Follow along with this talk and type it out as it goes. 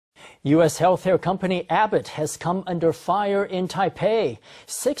U.S. healthcare company Abbott has come under fire in Taipei.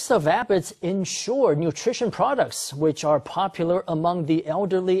 6 of Abbott's Ensure nutrition products, which are popular among the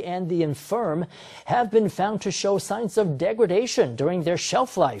elderly and the infirm, have been found to show signs of degradation during their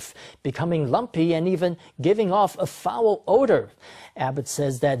shelf life, becoming lumpy and even giving off a foul odor. Abbott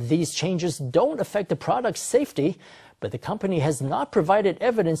says that these changes don't affect the product's safety, but the company has not provided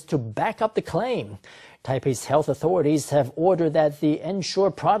evidence to back up the claim. Taipei's health authorities have ordered that the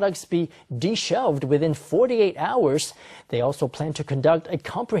Ensure products be deshelved within 48 hours. They also plan to conduct a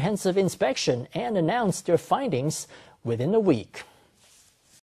comprehensive inspection and announce their findings within a week.